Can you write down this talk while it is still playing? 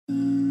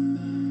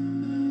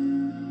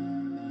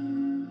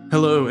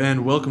Hello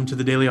and welcome to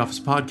the Daily Office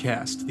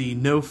Podcast, the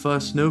No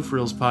Fuss, No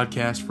Frills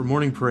podcast for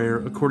morning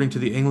prayer according to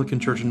the Anglican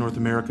Church in North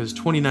America's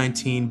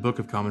 2019 Book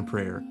of Common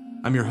Prayer.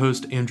 I'm your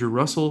host, Andrew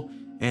Russell,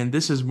 and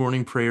this is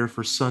morning prayer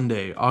for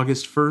Sunday,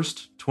 August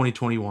 1st,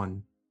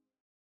 2021.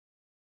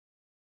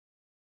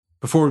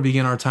 Before we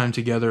begin our time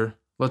together,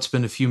 let's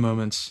spend a few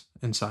moments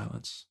in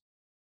silence.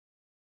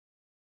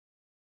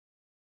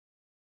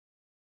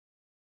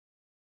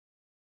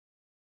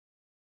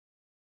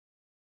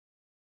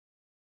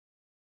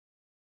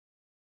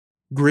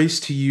 Grace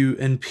to you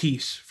and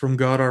peace from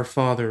God our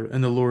Father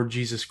and the Lord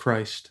Jesus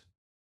Christ.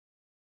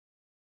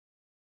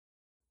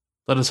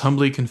 Let us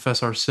humbly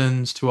confess our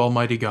sins to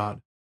Almighty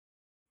God.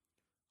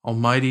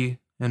 Almighty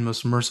and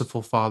most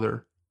merciful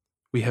Father,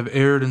 we have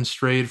erred and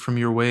strayed from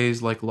your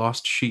ways like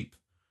lost sheep.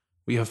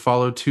 We have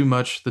followed too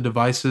much the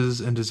devices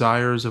and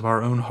desires of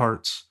our own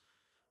hearts.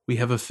 We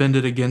have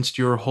offended against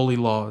your holy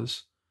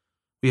laws.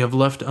 We have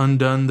left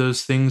undone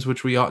those things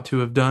which we ought to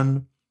have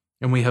done,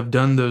 and we have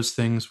done those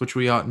things which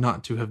we ought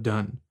not to have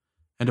done.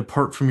 And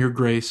apart from your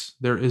grace,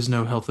 there is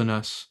no health in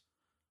us.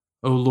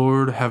 O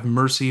Lord, have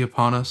mercy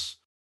upon us.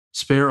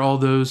 Spare all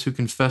those who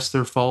confess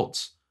their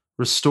faults.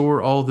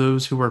 Restore all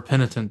those who are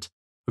penitent,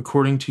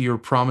 according to your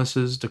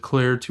promises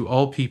declared to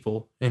all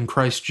people in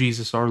Christ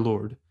Jesus our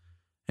Lord.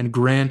 And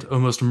grant, O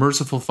most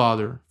merciful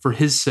Father, for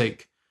his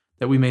sake,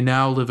 that we may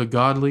now live a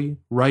godly,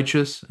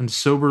 righteous, and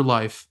sober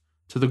life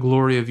to the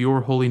glory of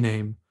your holy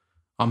name.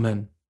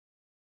 Amen.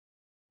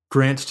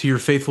 Grant to your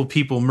faithful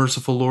people,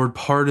 merciful Lord,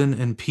 pardon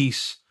and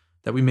peace,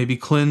 that we may be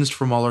cleansed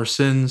from all our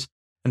sins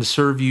and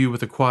serve you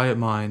with a quiet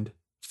mind,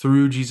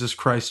 through Jesus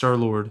Christ our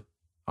Lord.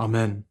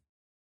 Amen.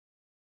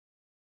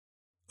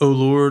 O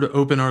Lord,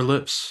 open our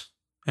lips,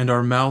 and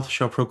our mouth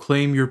shall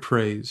proclaim your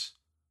praise.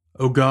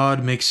 O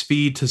God, make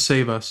speed to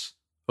save us.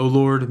 O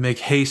Lord, make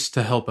haste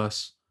to help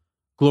us.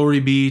 Glory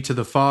be to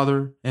the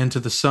Father, and to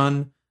the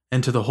Son,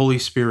 and to the Holy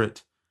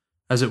Spirit,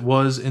 as it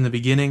was in the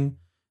beginning,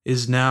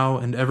 is now,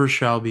 and ever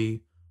shall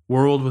be,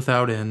 world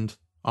without end.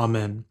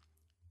 Amen.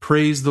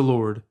 Praise the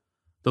Lord.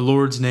 The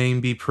Lord's name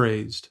be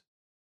praised.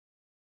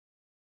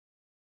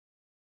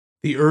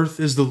 The earth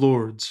is the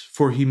Lord's,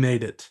 for he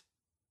made it.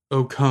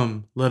 O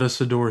come, let us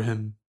adore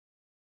him.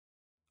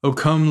 O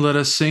come, let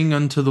us sing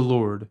unto the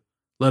Lord.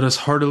 Let us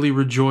heartily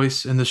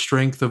rejoice in the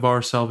strength of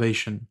our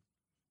salvation.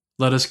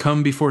 Let us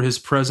come before his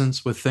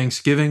presence with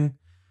thanksgiving,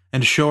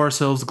 and show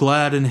ourselves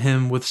glad in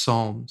him with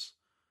psalms.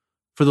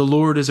 For the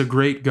Lord is a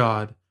great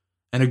God,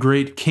 and a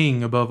great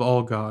King above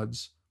all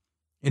gods.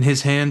 In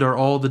his hand are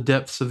all the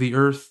depths of the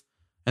earth,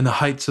 and the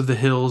heights of the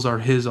hills are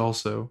his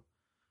also.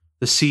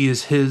 The sea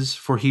is his,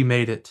 for he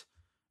made it,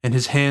 and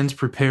his hands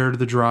prepared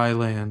the dry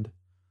land.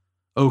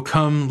 O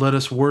come, let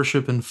us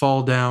worship and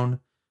fall down,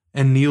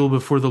 and kneel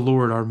before the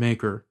Lord our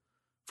Maker.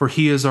 For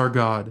he is our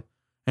God,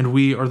 and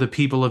we are the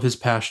people of his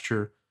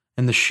pasture,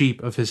 and the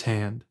sheep of his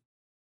hand.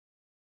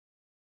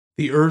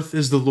 The earth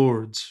is the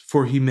Lord's,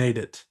 for he made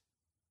it.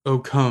 O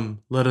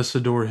come, let us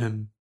adore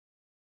him.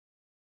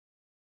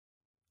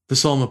 The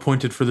psalm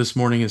appointed for this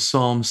morning is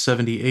Psalm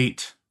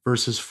 78,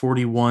 verses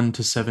 41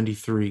 to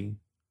 73.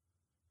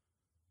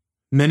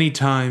 Many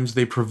times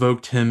they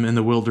provoked him in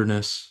the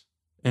wilderness,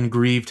 and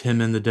grieved him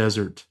in the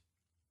desert.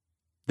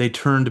 They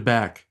turned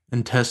back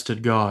and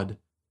tested God,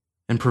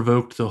 and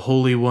provoked the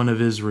Holy One of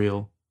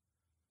Israel.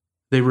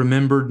 They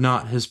remembered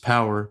not his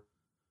power,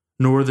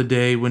 nor the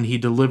day when he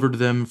delivered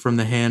them from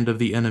the hand of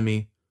the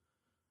enemy,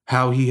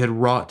 how he had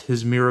wrought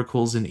his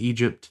miracles in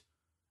Egypt,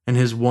 and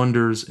his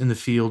wonders in the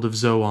field of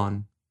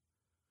Zoan.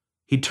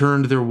 He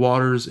turned their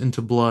waters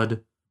into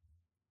blood,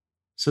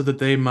 so that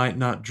they might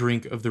not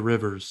drink of the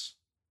rivers.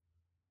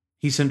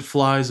 He sent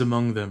flies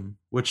among them,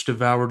 which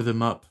devoured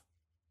them up,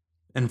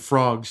 and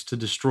frogs to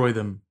destroy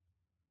them.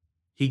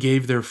 He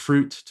gave their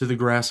fruit to the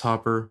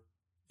grasshopper,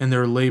 and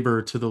their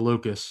labor to the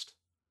locust.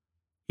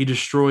 He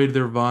destroyed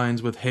their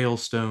vines with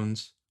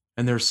hailstones,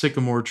 and their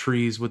sycamore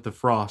trees with the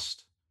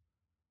frost.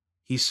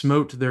 He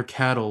smote their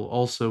cattle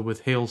also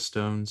with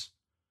hailstones,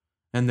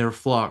 and their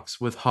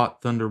flocks with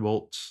hot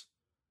thunderbolts.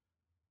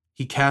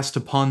 He cast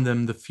upon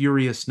them the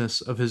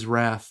furiousness of his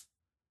wrath,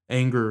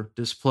 anger,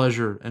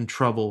 displeasure, and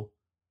trouble,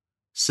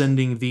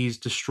 sending these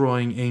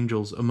destroying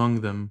angels among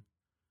them.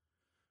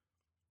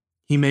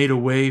 He made a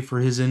way for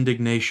his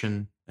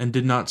indignation, and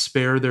did not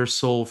spare their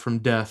soul from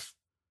death,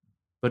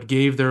 but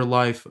gave their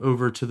life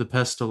over to the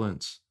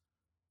pestilence,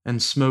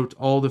 and smote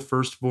all the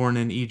firstborn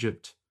in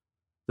Egypt,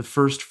 the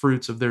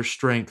firstfruits of their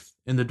strength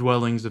in the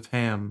dwellings of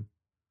Ham.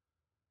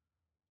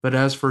 But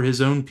as for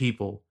his own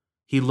people,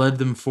 he led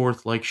them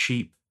forth like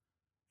sheep,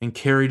 and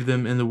carried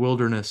them in the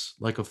wilderness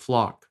like a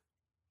flock.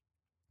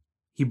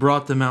 He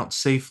brought them out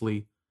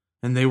safely,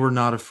 and they were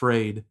not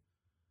afraid.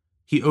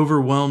 He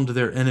overwhelmed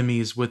their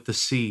enemies with the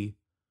sea,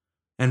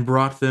 and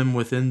brought them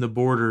within the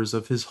borders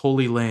of his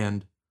holy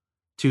land,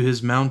 to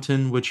his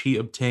mountain which he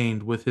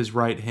obtained with his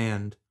right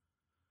hand.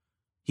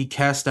 He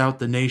cast out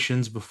the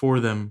nations before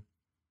them,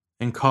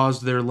 and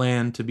caused their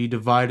land to be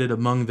divided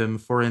among them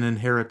for an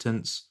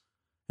inheritance,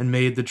 and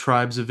made the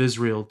tribes of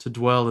Israel to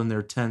dwell in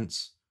their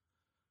tents.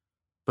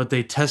 But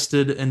they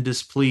tested and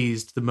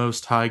displeased the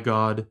Most High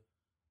God,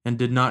 and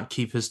did not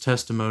keep his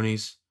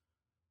testimonies,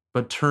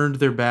 but turned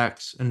their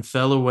backs and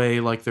fell away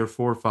like their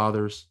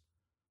forefathers,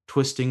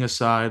 twisting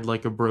aside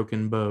like a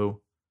broken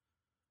bow.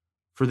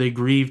 For they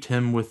grieved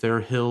him with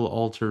their hill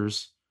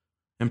altars,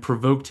 and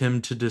provoked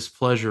him to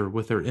displeasure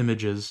with their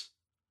images.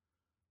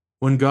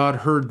 When God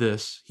heard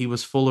this, he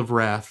was full of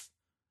wrath,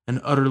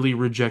 and utterly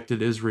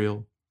rejected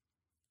Israel,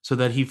 so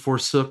that he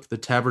forsook the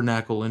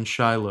tabernacle in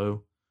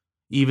Shiloh,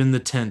 even the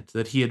tent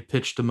that he had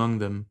pitched among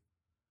them.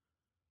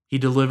 He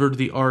delivered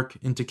the ark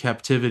into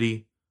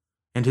captivity,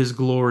 and his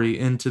glory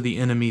into the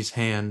enemy's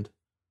hand.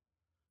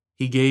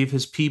 He gave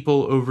his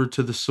people over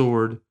to the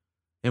sword,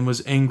 and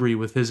was angry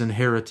with his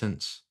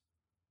inheritance.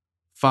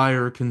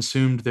 Fire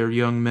consumed their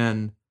young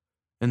men,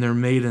 and their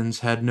maidens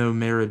had no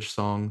marriage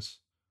songs.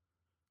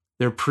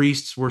 Their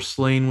priests were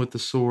slain with the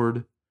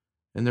sword,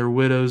 and their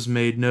widows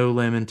made no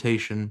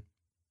lamentation.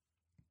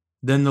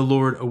 Then the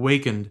Lord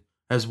awakened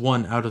as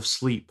one out of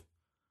sleep,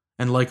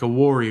 and like a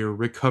warrior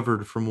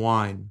recovered from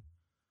wine.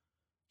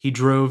 He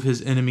drove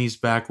his enemies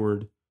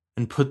backward,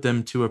 and put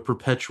them to a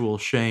perpetual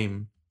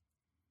shame.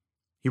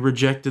 He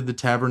rejected the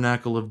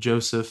tabernacle of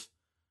Joseph,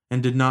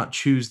 and did not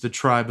choose the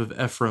tribe of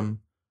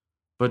Ephraim,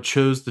 but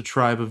chose the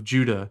tribe of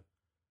Judah,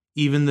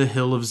 even the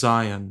hill of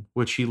Zion,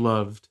 which he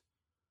loved.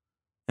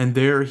 And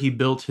there he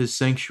built his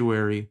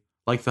sanctuary,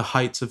 like the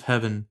heights of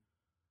heaven,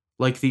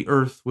 like the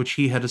earth which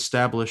he had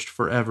established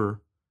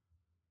forever.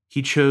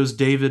 He chose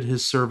David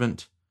his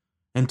servant,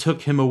 and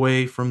took him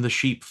away from the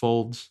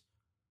sheepfolds.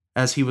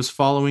 As he was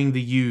following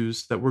the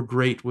ewes that were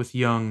great with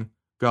young,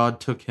 God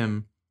took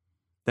him,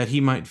 that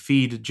he might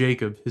feed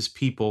Jacob his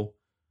people,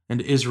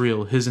 and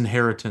Israel his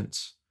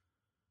inheritance.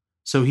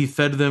 So he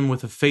fed them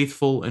with a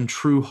faithful and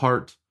true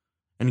heart,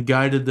 and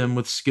guided them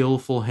with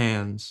skillful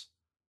hands.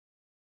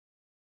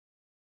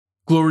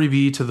 Glory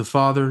be to the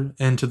Father,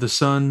 and to the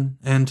Son,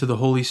 and to the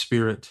Holy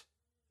Spirit,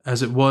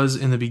 as it was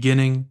in the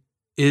beginning,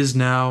 is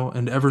now,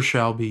 and ever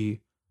shall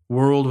be,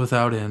 world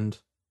without end.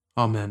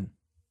 Amen.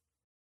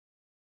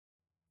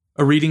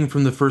 A reading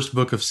from the first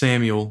book of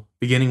Samuel,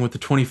 beginning with the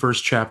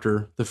 21st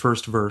chapter, the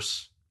first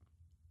verse.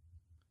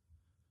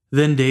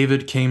 Then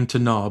David came to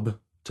Nob,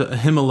 to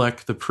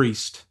Ahimelech the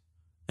priest.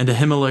 And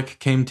Ahimelech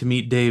came to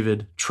meet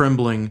David,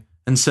 trembling,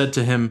 and said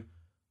to him,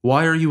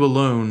 Why are you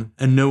alone,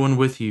 and no one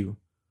with you?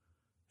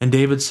 And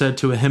David said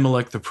to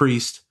Ahimelech the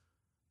priest,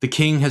 The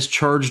king has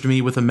charged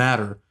me with a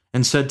matter,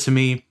 and said to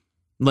me,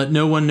 Let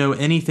no one know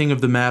anything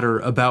of the matter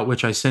about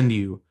which I send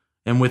you,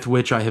 and with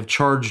which I have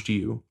charged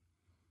you.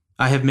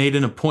 I have made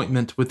an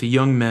appointment with the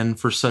young men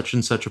for such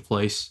and such a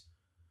place.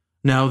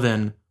 Now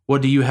then,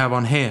 what do you have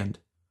on hand?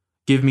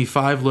 Give me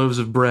 5 loaves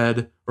of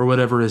bread, or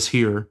whatever is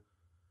here.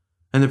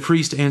 And the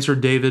priest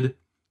answered David,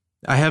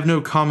 I have no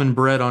common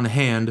bread on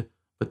hand,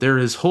 but there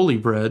is holy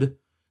bread,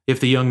 if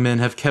the young men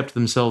have kept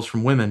themselves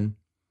from women.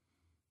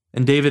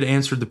 And David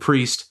answered the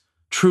priest,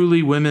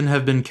 Truly women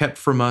have been kept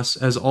from us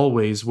as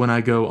always when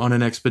I go on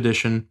an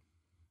expedition.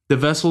 The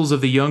vessels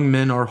of the young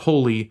men are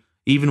holy,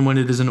 even when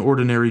it is an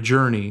ordinary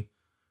journey.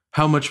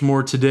 How much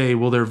more today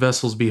will their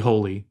vessels be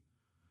holy?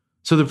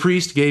 So the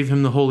priest gave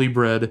him the holy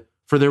bread,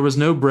 for there was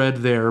no bread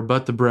there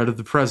but the bread of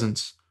the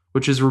presence,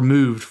 which is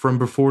removed from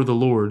before the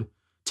Lord,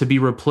 to be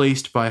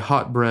replaced by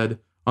hot bread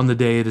on the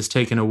day it is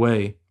taken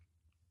away.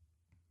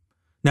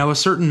 Now a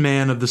certain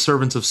man of the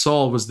servants of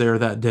Saul was there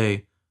that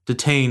day,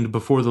 detained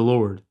before the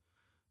Lord.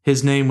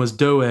 His name was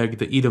Doeg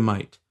the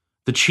Edomite,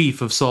 the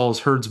chief of Saul's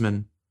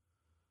herdsmen.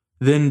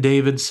 Then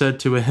David said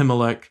to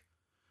Ahimelech,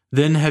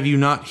 Then have you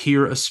not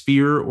here a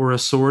spear or a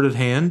sword at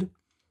hand?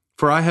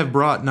 For I have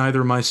brought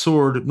neither my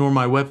sword nor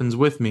my weapons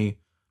with me,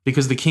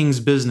 because the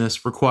king's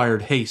business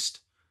required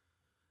haste.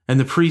 And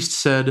the priest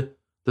said,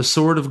 The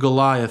sword of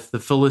Goliath the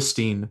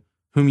Philistine,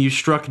 whom you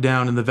struck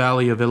down in the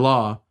valley of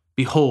Elah,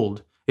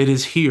 behold, it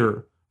is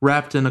here,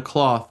 wrapped in a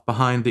cloth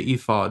behind the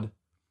ephod.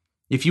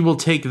 If you will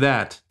take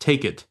that,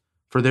 take it,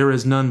 for there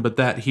is none but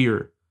that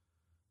here.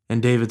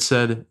 And David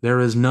said, There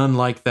is none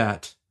like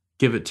that.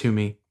 Give it to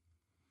me.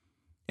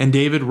 And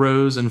David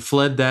rose and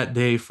fled that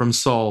day from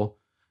Saul,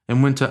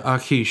 and went to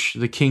Achish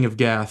the king of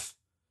Gath.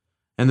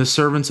 And the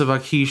servants of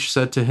Achish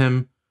said to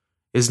him,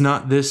 Is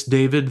not this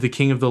David the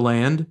king of the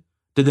land?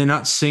 Did they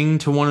not sing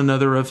to one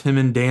another of him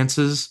in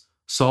dances?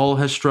 Saul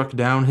has struck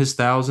down his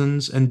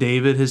thousands, and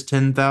David his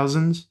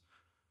 10,000s?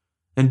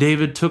 And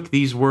David took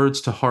these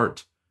words to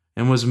heart,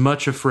 and was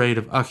much afraid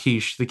of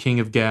Achish the king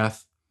of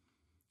Gath.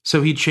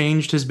 So he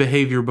changed his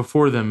behavior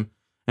before them,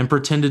 and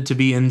pretended to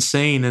be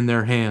insane in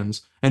their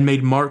hands, and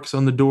made marks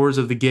on the doors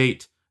of the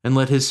gate, and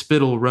let his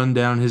spittle run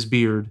down his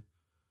beard.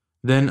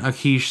 Then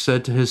Achish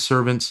said to his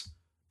servants,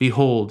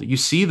 Behold, you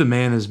see the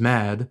man is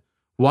mad.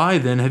 Why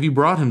then have you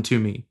brought him to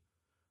me?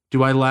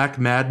 Do I lack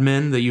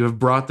madmen that you have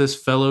brought this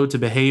fellow to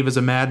behave as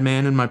a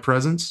madman in my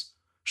presence?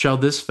 Shall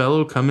this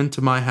fellow come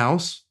into my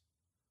house?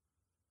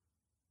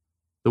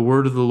 The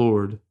word of the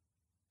Lord.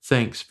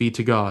 Thanks be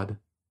to God.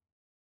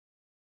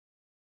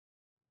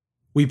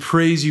 We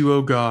praise you,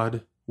 O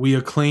God. We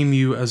acclaim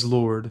you as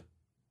Lord.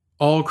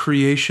 All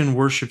creation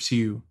worships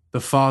you, the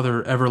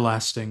Father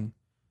everlasting.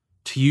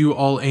 To you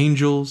all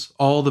angels,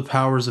 all the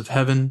powers of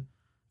heaven,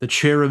 the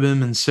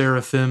cherubim and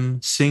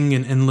seraphim sing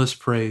in endless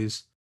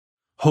praise.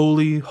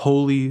 Holy,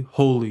 holy,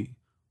 holy,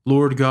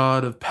 Lord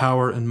God of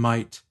power and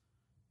might.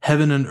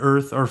 Heaven and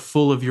earth are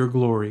full of your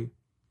glory.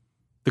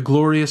 The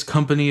glorious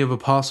company of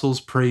apostles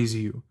praise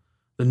you.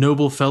 The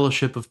noble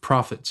fellowship of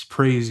prophets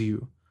praise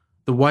you.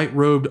 The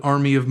white-robed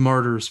army of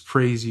martyrs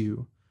praise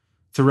you.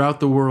 Throughout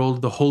the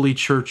world, the Holy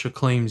Church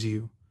acclaims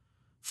you.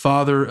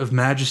 Father of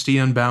majesty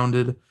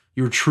unbounded,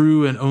 your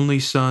true and only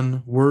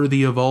Son,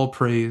 worthy of all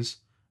praise,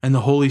 and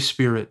the Holy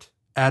Spirit,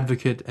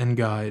 advocate and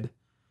guide.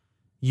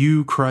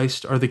 You,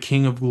 Christ, are the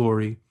King of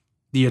glory,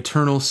 the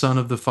eternal Son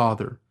of the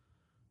Father.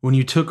 When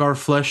you took our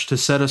flesh to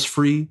set us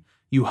free,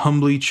 you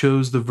humbly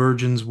chose the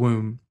Virgin's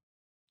womb.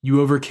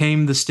 You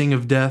overcame the sting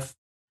of death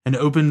and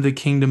opened the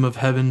kingdom of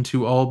heaven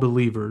to all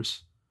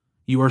believers.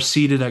 You are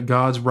seated at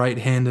God's right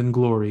hand in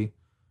glory.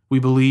 We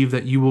believe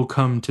that you will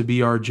come to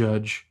be our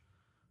judge.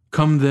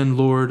 Come then,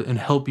 Lord, and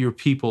help your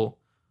people,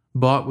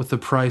 bought with the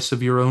price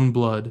of your own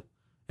blood,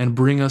 and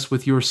bring us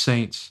with your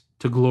saints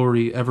to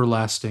glory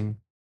everlasting.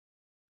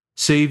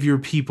 Save your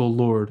people,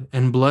 Lord,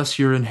 and bless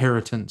your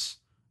inheritance.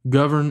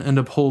 Govern and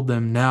uphold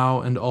them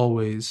now and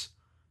always.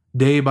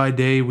 Day by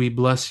day we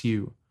bless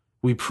you.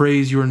 We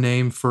praise your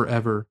name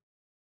forever.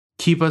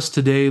 Keep us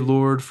today,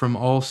 Lord, from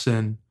all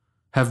sin.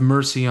 Have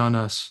mercy on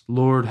us,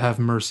 Lord, have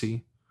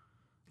mercy.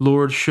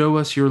 Lord, show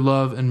us your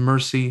love and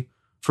mercy,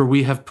 for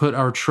we have put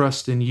our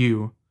trust in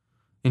you.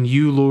 In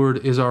you,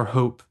 Lord, is our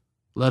hope.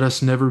 Let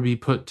us never be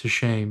put to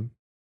shame.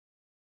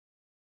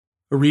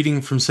 A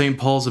reading from St.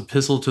 Paul's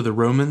epistle to the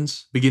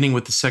Romans, beginning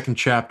with the 2nd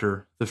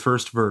chapter, the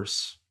 1st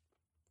verse.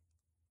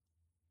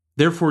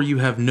 Therefore you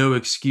have no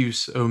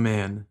excuse, O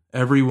man,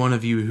 every one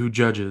of you who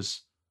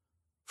judges.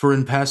 For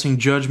in passing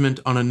judgment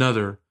on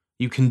another,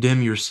 you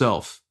condemn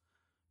yourself,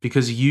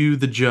 because you,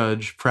 the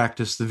judge,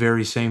 practice the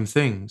very same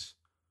things.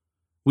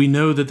 We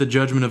know that the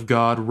judgment of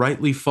God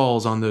rightly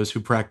falls on those who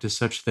practice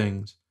such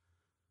things.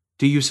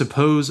 Do you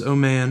suppose, O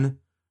man,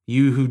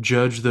 you who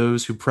judge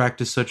those who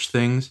practice such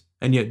things,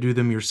 and yet do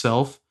them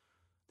yourself,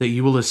 that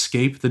you will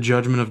escape the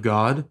judgment of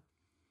God?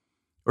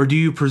 Or do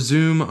you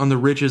presume on the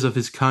riches of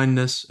his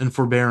kindness and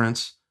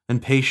forbearance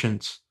and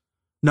patience,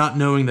 not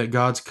knowing that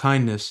God's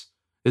kindness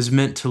is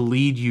meant to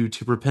lead you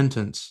to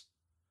repentance?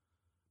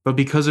 But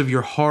because of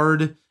your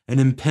hard and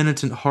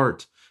impenitent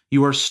heart,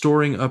 you are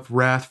storing up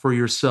wrath for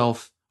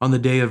yourself on the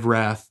day of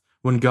wrath,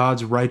 when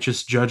God's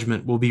righteous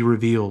judgment will be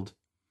revealed.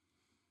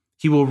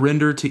 He will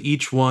render to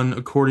each one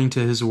according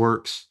to his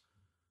works.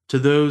 To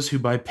those who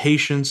by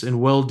patience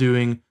and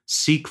well-doing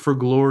seek for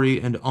glory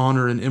and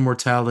honor and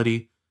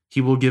immortality, he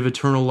will give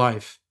eternal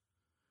life.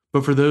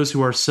 But for those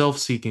who are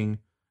self-seeking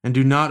and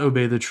do not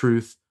obey the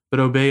truth, but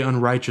obey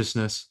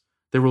unrighteousness,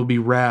 there will be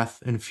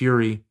wrath and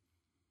fury.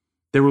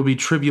 There will be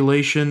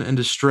tribulation and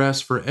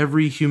distress for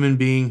every human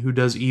being who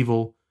does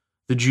evil,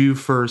 the Jew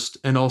first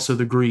and also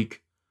the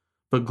Greek,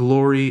 but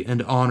glory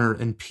and honor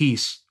and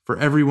peace for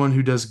everyone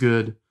who does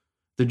good,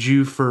 the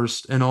Jew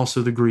first and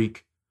also the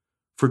Greek.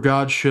 For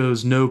God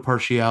shows no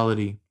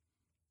partiality.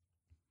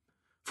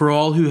 For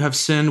all who have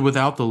sinned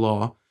without the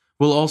law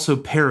will also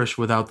perish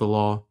without the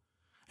law,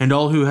 and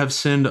all who have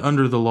sinned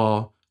under the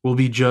law will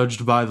be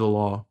judged by the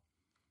law.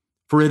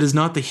 For it is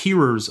not the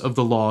hearers of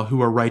the law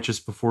who are righteous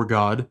before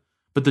God,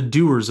 but the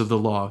doers of the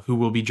law who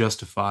will be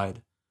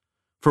justified.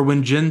 For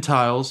when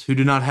Gentiles who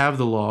do not have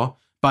the law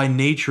by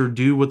nature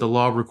do what the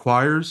law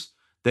requires,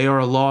 they are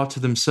a law to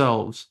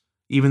themselves,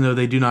 even though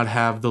they do not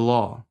have the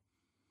law.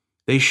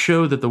 They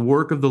show that the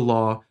work of the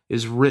law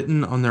is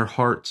written on their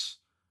hearts,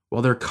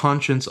 while their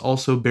conscience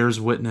also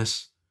bears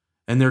witness,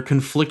 and their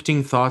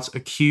conflicting thoughts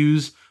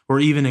accuse or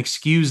even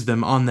excuse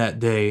them on that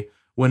day,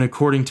 when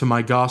according to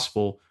my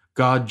gospel,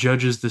 God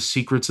judges the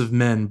secrets of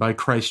men by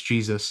Christ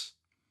Jesus.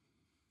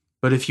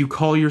 But if you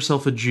call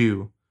yourself a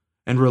Jew,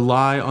 and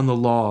rely on the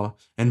law,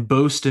 and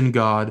boast in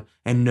God,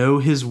 and know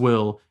his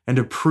will, and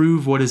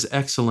approve what is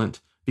excellent,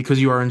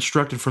 because you are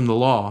instructed from the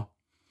law,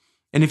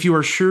 and if you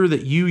are sure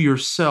that you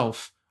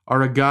yourself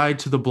are a guide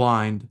to the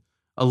blind,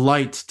 a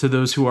light to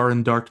those who are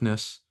in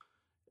darkness,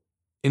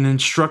 an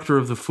instructor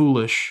of the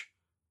foolish,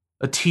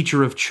 a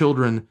teacher of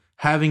children,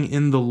 having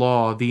in the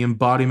law the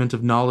embodiment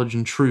of knowledge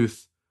and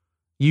truth,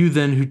 you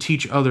then who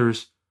teach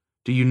others,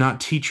 do you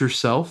not teach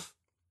yourself?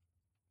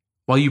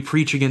 While you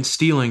preach against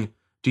stealing,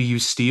 do you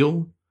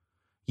steal?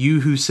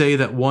 You who say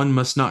that one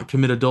must not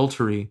commit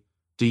adultery,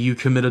 do you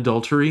commit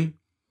adultery?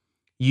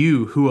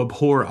 You who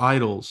abhor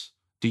idols,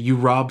 do you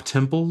rob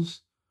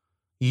temples?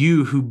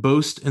 You who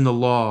boast in the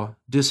law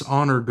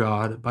dishonor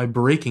God by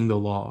breaking the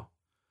law.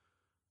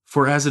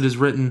 For as it is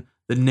written,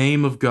 the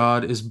name of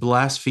God is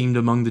blasphemed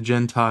among the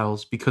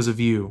Gentiles because of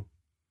you.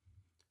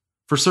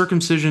 For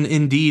circumcision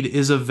indeed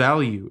is of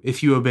value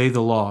if you obey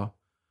the law,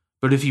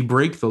 but if you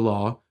break the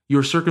law,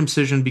 your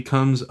circumcision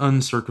becomes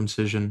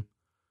uncircumcision.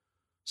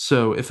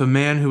 So if a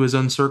man who is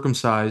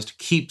uncircumcised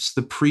keeps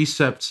the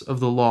precepts of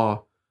the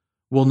law,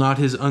 will not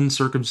his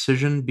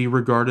uncircumcision be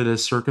regarded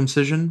as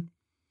circumcision?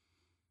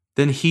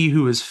 Then he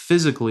who is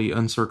physically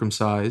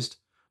uncircumcised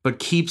but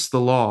keeps the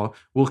law,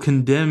 will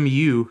condemn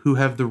you who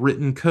have the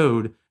written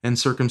code and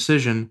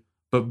circumcision,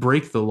 but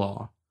break the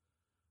law.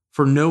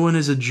 For no one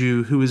is a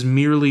Jew who is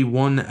merely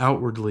one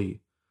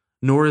outwardly,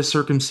 nor is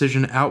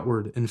circumcision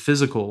outward and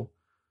physical,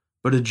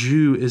 but a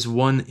Jew is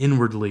one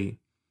inwardly,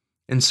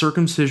 and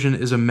circumcision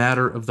is a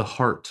matter of the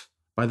heart,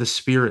 by the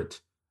Spirit,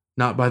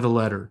 not by the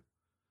letter.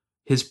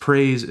 His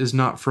praise is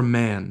not from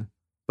man,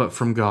 but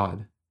from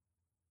God.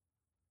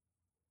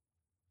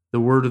 The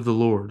word of the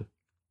Lord.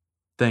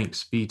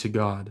 Thanks be to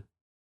God.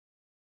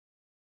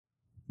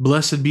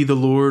 Blessed be the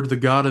Lord, the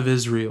God of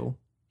Israel.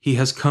 He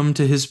has come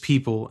to his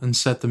people and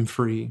set them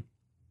free.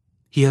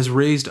 He has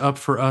raised up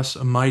for us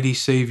a mighty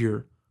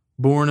Savior,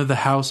 born of the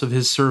house of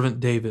his servant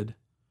David.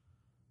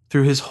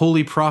 Through his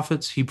holy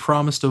prophets he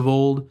promised of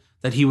old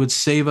that he would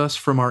save us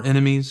from our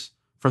enemies,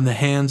 from the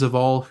hands of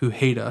all who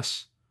hate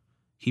us.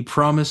 He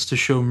promised to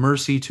show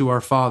mercy to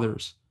our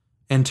fathers,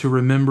 and to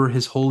remember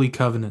his holy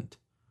covenant.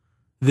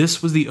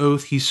 This was the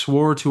oath he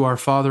swore to our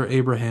father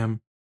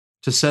Abraham,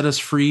 to set us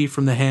free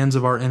from the hands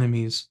of our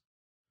enemies,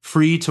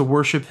 free to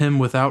worship him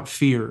without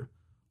fear,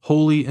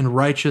 holy and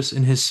righteous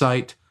in his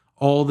sight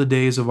all the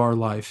days of our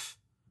life.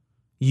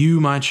 You,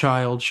 my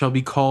child, shall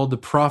be called the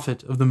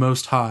prophet of the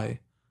Most High,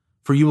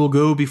 for you will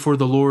go before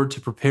the Lord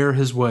to prepare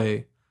his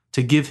way,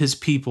 to give his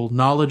people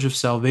knowledge of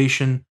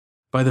salvation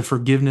by the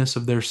forgiveness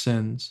of their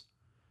sins.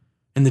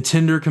 In the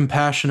tender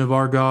compassion of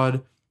our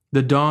God,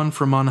 the dawn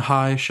from on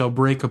high shall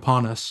break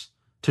upon us,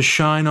 to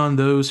shine on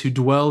those who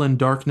dwell in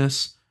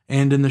darkness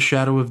and in the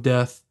shadow of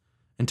death,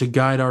 and to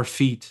guide our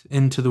feet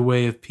into the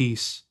way of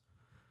peace.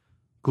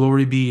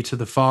 Glory be to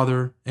the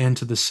Father, and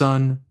to the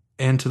Son,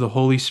 and to the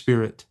Holy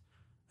Spirit,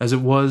 as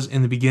it was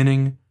in the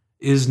beginning,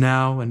 is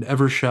now, and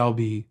ever shall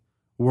be,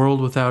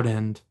 world without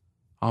end.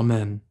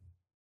 Amen.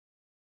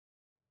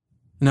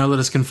 Now let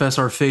us confess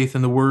our faith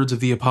in the words of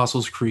the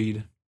Apostles'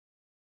 Creed.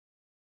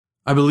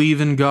 I believe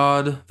in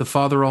God, the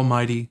Father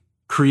Almighty,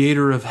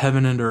 creator of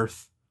heaven and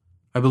earth.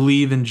 I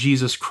believe in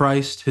Jesus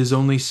Christ, his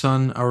only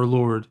Son, our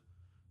Lord.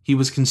 He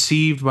was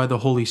conceived by the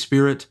Holy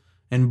Spirit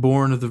and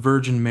born of the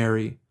Virgin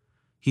Mary.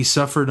 He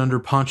suffered under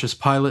Pontius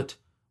Pilate,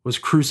 was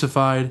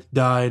crucified,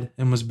 died,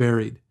 and was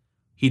buried.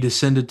 He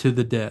descended to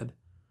the dead.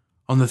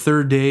 On the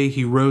third day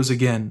he rose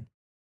again.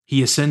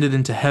 He ascended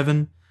into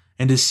heaven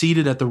and is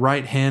seated at the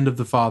right hand of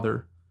the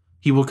Father.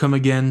 He will come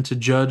again to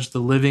judge the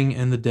living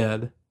and the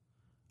dead.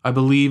 I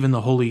believe in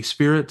the Holy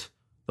Spirit,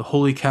 the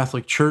Holy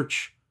Catholic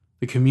Church,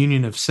 the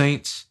communion of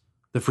saints,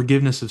 the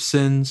forgiveness of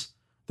sins,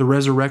 the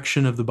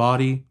resurrection of the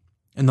body,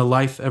 and the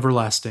life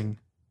everlasting.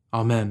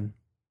 Amen.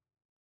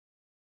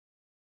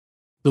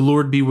 The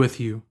Lord be with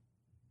you,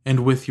 and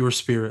with your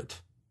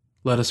spirit.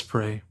 Let us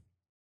pray.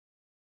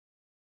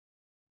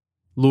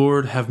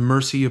 Lord, have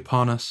mercy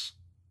upon us.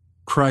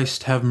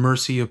 Christ, have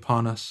mercy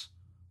upon us.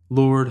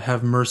 Lord,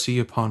 have mercy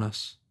upon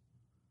us.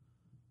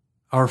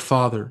 Our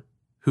Father,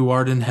 who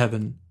art in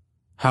heaven,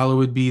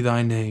 hallowed be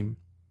thy name.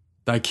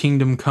 Thy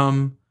kingdom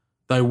come,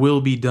 thy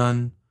will be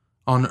done,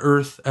 on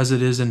earth as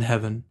it is in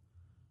heaven.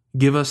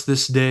 Give us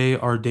this day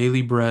our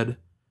daily bread,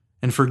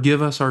 and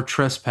forgive us our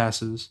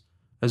trespasses,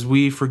 as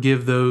we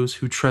forgive those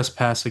who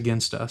trespass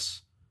against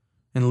us.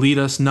 And lead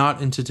us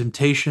not into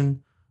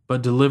temptation,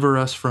 but deliver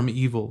us from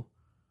evil.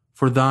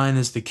 For thine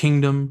is the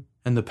kingdom,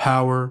 and the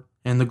power,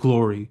 and the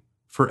glory,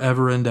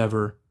 forever and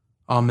ever.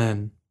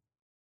 Amen.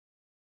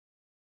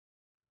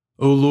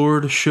 O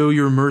Lord, show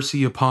your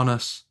mercy upon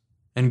us,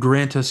 and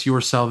grant us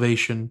your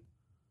salvation.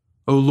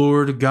 O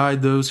Lord,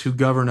 guide those who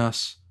govern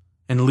us,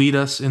 and lead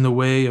us in the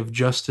way of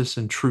justice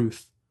and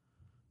truth.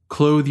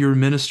 Clothe your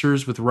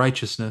ministers with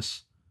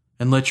righteousness,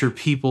 and let your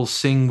people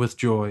sing with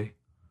joy.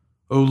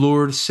 O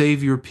Lord,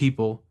 save your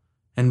people,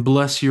 and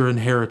bless your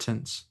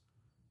inheritance.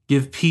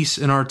 Give peace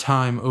in our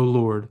time, O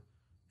Lord,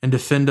 and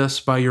defend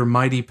us by your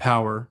mighty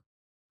power.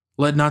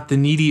 Let not the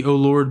needy, O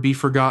Lord, be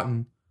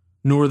forgotten,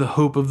 nor the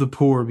hope of the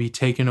poor be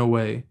taken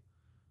away.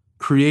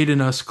 Create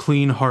in us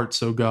clean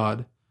hearts, O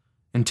God,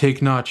 and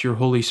take not your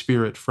Holy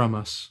Spirit from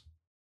us.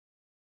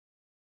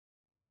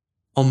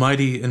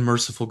 Almighty and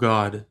merciful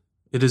God,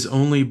 it is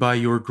only by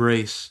your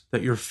grace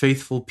that your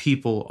faithful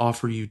people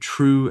offer you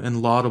true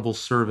and laudable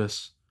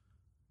service.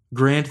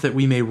 Grant that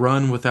we may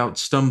run without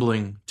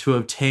stumbling to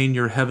obtain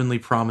your heavenly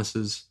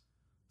promises.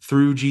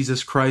 Through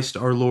Jesus Christ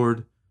our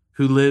Lord,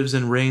 who lives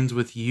and reigns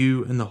with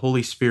you in the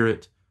Holy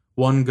Spirit,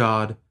 one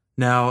God,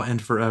 now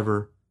and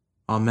forever.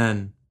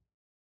 Amen.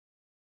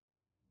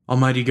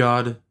 Almighty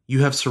God,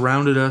 you have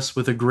surrounded us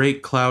with a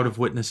great cloud of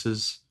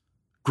witnesses.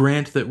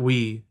 Grant that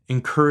we,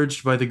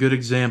 encouraged by the good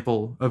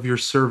example of your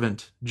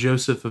servant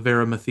Joseph of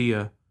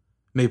Arimathea,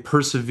 may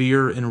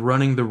persevere in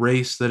running the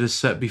race that is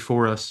set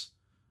before us,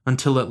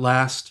 until at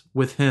last,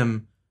 with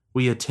him,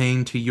 we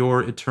attain to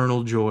your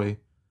eternal joy.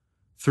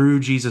 Through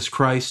Jesus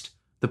Christ,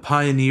 the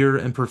pioneer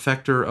and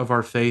perfecter of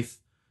our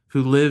faith,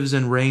 who lives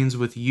and reigns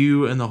with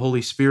you and the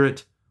Holy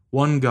Spirit,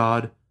 one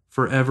God,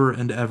 forever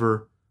and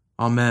ever.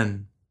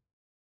 Amen.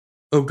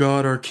 O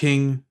God, our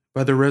King,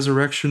 by the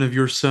resurrection of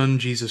your Son,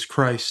 Jesus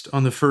Christ,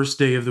 on the first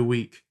day of the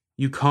week,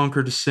 you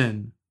conquered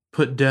sin,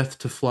 put death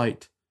to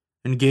flight,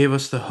 and gave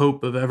us the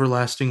hope of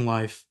everlasting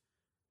life.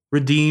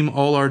 Redeem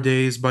all our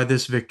days by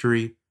this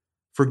victory.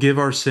 Forgive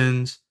our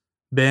sins,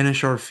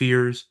 banish our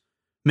fears,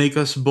 make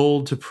us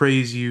bold to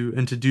praise you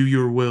and to do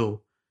your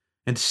will,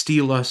 and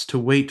steel us to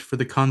wait for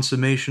the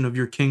consummation of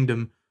your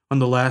kingdom on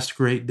the last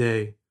great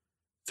day.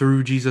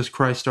 Through Jesus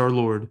Christ our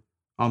Lord.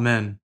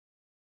 Amen.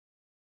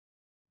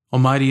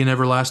 Almighty and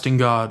everlasting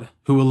God,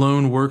 who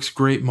alone works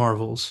great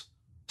marvels,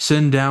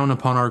 send down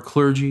upon our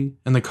clergy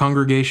and the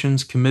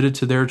congregations committed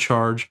to their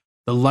charge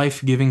the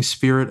life-giving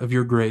Spirit of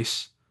your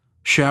grace.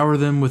 Shower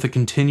them with a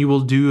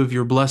continual dew of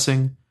your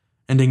blessing,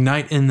 and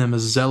ignite in them a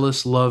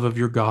zealous love of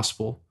your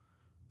gospel.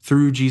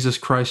 Through Jesus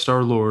Christ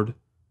our Lord.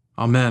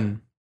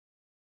 Amen.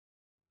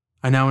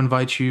 I now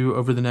invite you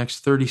over the next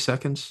 30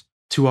 seconds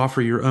to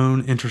offer your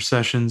own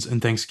intercessions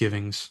and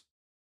thanksgivings.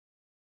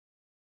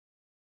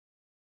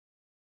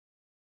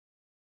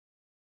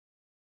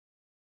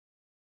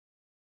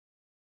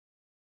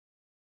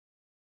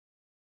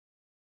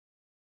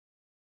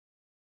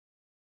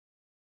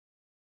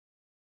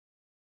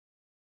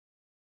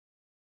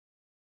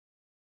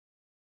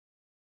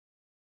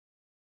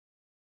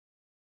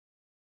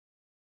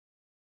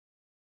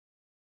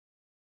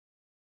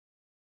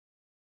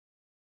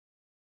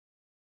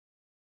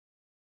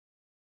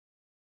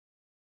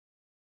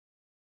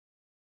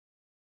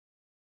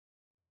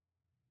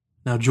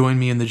 Now join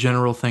me in the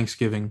general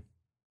thanksgiving.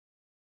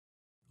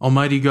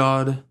 Almighty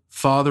God,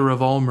 Father of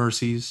all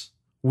mercies,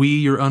 we,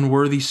 your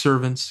unworthy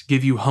servants,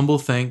 give you humble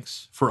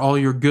thanks for all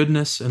your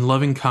goodness and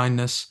loving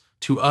kindness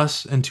to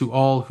us and to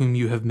all whom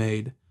you have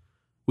made.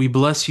 We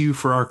bless you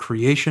for our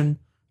creation,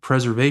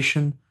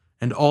 preservation,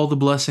 and all the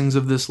blessings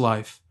of this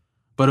life,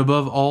 but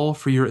above all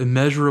for your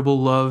immeasurable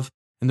love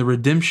and the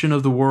redemption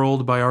of the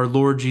world by our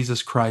Lord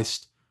Jesus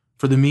Christ,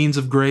 for the means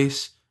of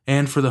grace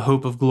and for the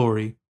hope of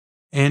glory.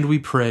 And we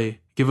pray,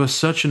 give us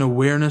such an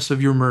awareness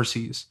of your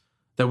mercies,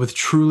 that with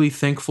truly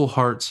thankful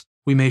hearts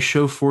we may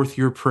show forth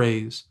your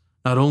praise,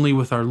 not only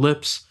with our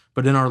lips,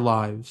 but in our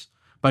lives,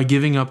 by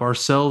giving up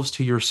ourselves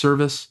to your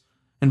service,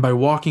 and by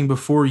walking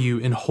before you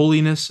in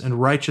holiness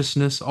and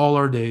righteousness all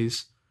our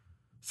days.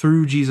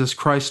 Through Jesus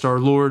Christ our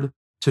Lord,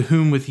 to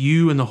whom with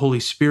you and the Holy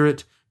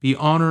Spirit be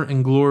honor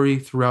and glory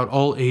throughout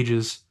all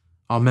ages.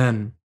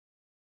 Amen.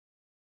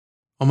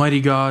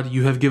 Almighty God,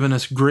 you have given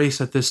us grace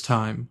at this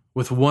time,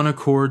 with one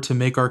accord to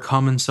make our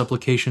common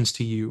supplications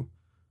to you.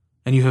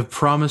 And you have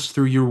promised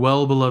through your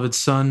well-beloved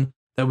Son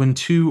that when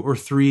 2 or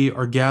 3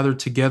 are gathered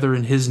together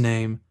in his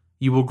name,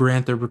 you will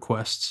grant their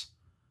requests.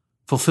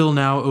 Fulfill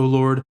now, O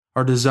Lord,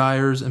 our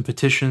desires and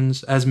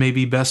petitions as may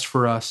be best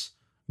for us,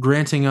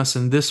 granting us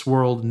in this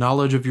world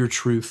knowledge of your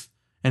truth,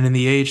 and in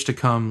the age to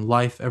come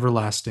life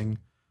everlasting.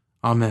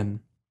 Amen.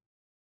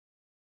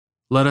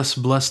 Let us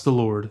bless the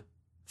Lord.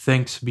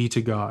 Thanks be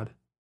to God.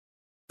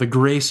 The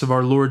grace of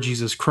our Lord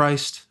Jesus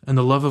Christ, and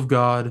the love of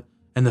God,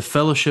 and the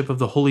fellowship of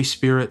the Holy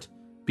Spirit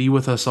be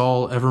with us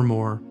all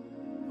evermore.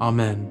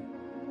 Amen.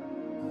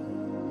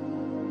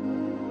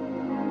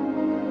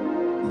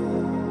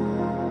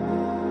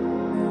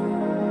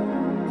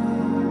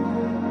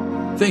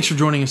 Thanks for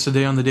joining us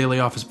today on the Daily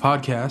Office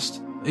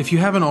Podcast. If you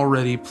haven't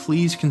already,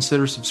 please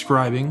consider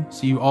subscribing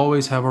so you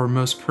always have our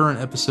most current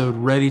episode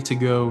ready to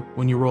go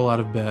when you roll out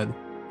of bed.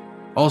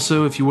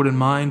 Also, if you wouldn't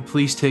mind,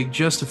 please take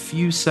just a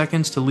few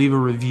seconds to leave a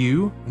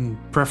review, and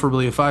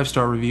preferably a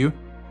 5-star review,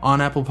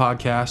 on Apple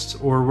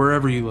Podcasts or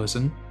wherever you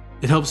listen.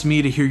 It helps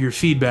me to hear your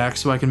feedback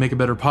so I can make a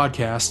better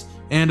podcast,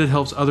 and it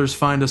helps others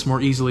find us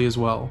more easily as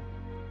well.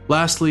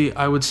 Lastly,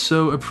 I would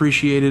so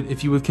appreciate it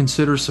if you would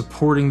consider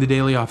supporting the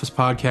Daily Office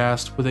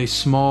Podcast with a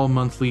small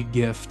monthly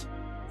gift.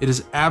 It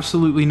is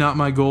absolutely not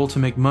my goal to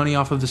make money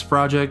off of this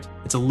project.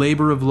 It's a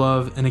labor of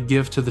love and a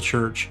gift to the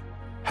church.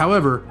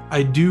 However,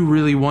 I do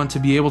really want to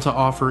be able to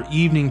offer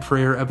evening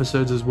prayer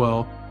episodes as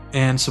well,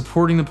 and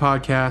supporting the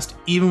podcast,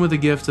 even with a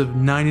gift of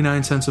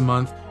 99 cents a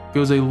month,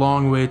 goes a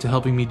long way to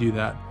helping me do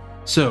that.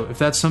 So, if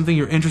that's something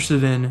you're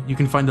interested in, you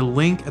can find a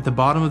link at the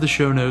bottom of the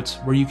show notes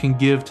where you can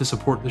give to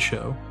support the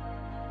show.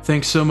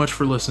 Thanks so much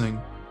for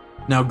listening.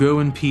 Now go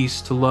in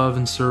peace to love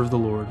and serve the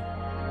Lord.